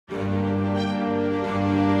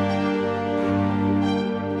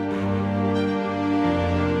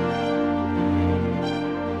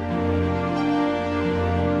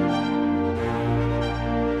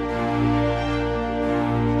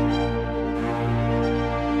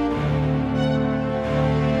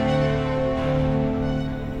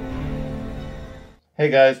Hey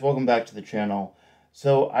guys, welcome back to the channel.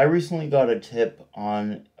 So I recently got a tip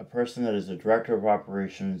on a person that is a director of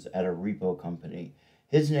operations at a repo company.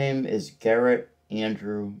 His name is Garrett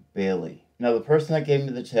Bailey. Now the person that gave me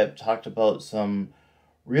the tip talked about some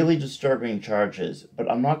really disturbing charges, but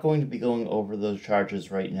I'm not going to be going over those charges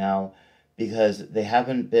right now because they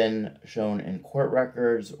haven't been shown in court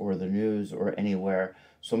records or the news or anywhere,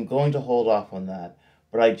 so I'm going to hold off on that.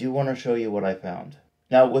 But I do want to show you what I found.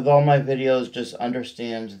 Now, with all my videos, just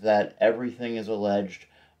understand that everything is alleged.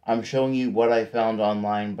 I'm showing you what I found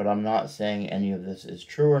online, but I'm not saying any of this is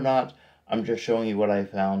true or not. I'm just showing you what I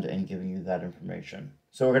found and giving you that information.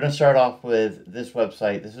 So we're going to start off with this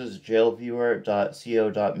website. This is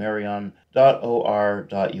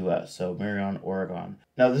jailviewer.co.marion.or.us, so Marion, Oregon.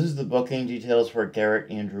 Now, this is the booking details for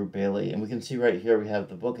Garrett Andrew Bailey, and we can see right here we have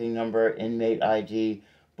the booking number, inmate ID,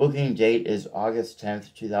 booking date is August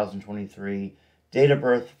 10th, 2023. Date of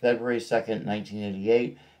birth, February 2nd,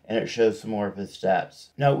 1988, and it shows some more of his stats.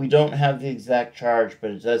 Now, we don't have the exact charge,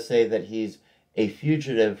 but it does say that he's a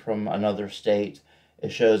fugitive from another state.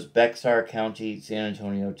 It shows Bexar County, San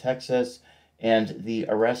Antonio, Texas, and the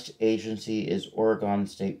arrest agency is Oregon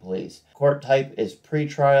State Police. Court type is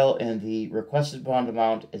pretrial, and the requested bond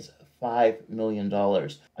amount is $5 million. I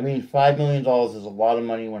mean, $5 million is a lot of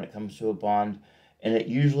money when it comes to a bond, and it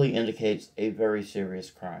usually indicates a very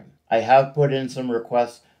serious crime. I have put in some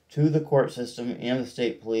requests to the court system and the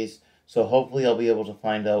state police, so hopefully I'll be able to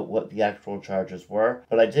find out what the actual charges were,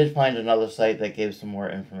 but I did find another site that gave some more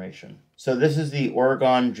information. So this is the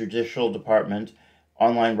Oregon Judicial Department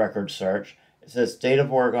online record search. It says State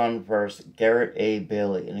of Oregon versus Garrett A.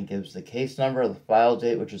 Bailey, and it gives the case number, the file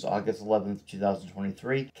date, which is August 11th,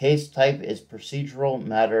 2023. Case type is procedural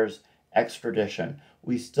matters extradition.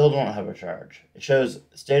 We still don't have a charge. It shows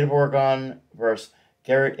State of Oregon versus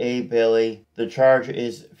Garrett A. Bailey. The charge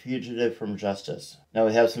is fugitive from justice. Now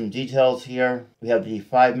we have some details here. We have the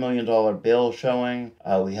 $5 million bill showing.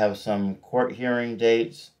 We have some court hearing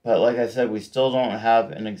dates. But like I said, we still don't have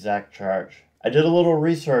an exact charge. I did a little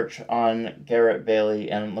research on Garrett Bailey,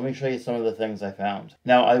 and let me show you some of the things I found.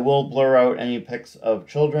 Now I will blur out any pics of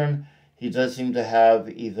children. He does seem to have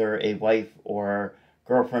either a wife or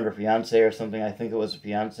girlfriend or fiance or something. I think it was a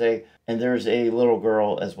fiance. And there's a little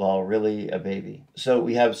girl as well, really a baby. So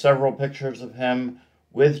we have several pictures of him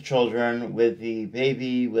with children, with the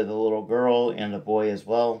baby, with a little girl and a boy as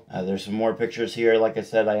well. There's some more pictures here. Like I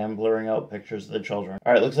said, I am blurring out pictures of the children.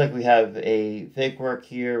 All right, looks like we have a fake work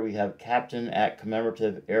here. We have captain at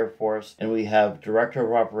Commemorative Air Force, and we have director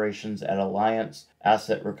of operations at Alliance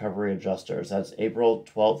Asset Recovery Adjusters. That's April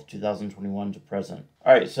 12th, 2021 to present.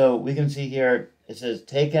 All right, so we can see here, it says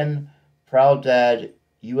taken, proud dad,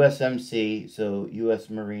 USMC, so U.S.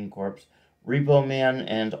 Marine Corps, Repo Man,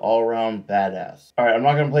 and all-around badass. Alright, I'm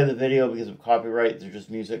not going to play the video because of copyright, there's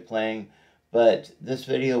just music playing, but this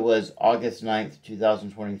video was August 9th,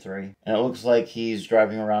 2023, and it looks like he's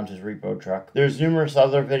driving around his repo truck. There's numerous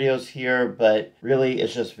other videos here, but really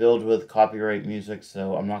it's just filled with copyright music,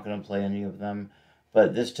 so I'm not going to play any of them.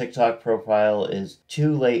 But this TikTok profile is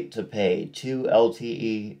Too Late to Pay,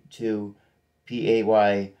 2LTE,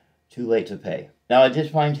 2PAY, Too Late to Pay. Now, I did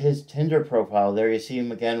find his Tinder profile. There you see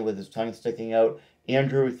him again with his tongue sticking out.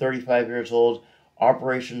 Andrew, 35 years old,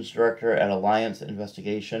 Operations Director at Alliance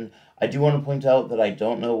Investigation. I do want to point out that I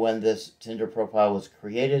don't know when this Tinder profile was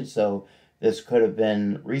created, so this could have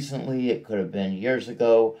been recently, it could have been years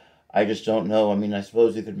ago. I just don't know. I mean, I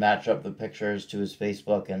suppose you could match up the pictures to his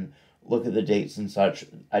Facebook and look at the dates and such.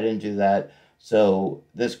 I didn't do that, so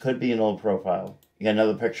this could be an old profile. You got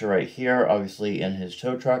another picture right here, obviously in his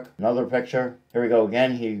tow truck. Another picture. Here we go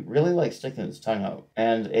again. He really likes sticking his tongue out.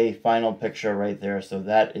 And a final picture right there. So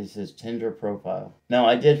that is his Tinder profile. Now,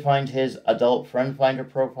 I did find his adult friend finder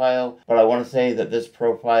profile, but I want to say that this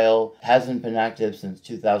profile hasn't been active since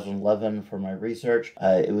 2011 for my research.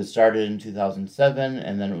 It was started in 2007,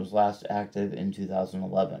 and then it was last active in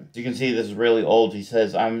 2011. So you can see this is really old. He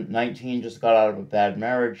says, I'm 19, just got out of a bad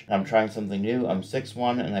marriage, and I'm trying something new. I'm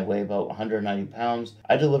 6'1", and I weigh about 190 pounds.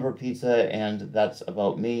 I deliver pizza, and that's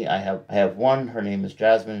about me. I have one. Her name is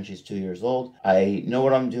Jasmine, and she's 2 years old. I know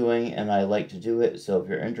what I'm doing, and I like to do it, so if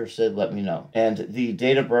you're interested, let me know. And the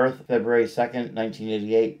date of birth, February 2nd,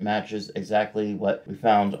 1988, matches exactly what we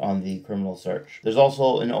found on the criminal search. There's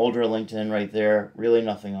also an older LinkedIn right there, really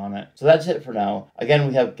nothing on it. So that's it for now. Again,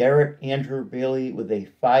 we have Garrett Andrew Bailey with a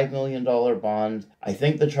 $5 million bond. I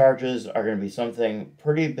think the charges are going to be something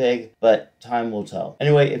pretty big, but time will tell.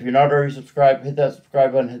 Anyway, if you're not already subscribed, hit that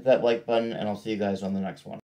subscribe button, hit that like button, and I'll see you guys on the next one.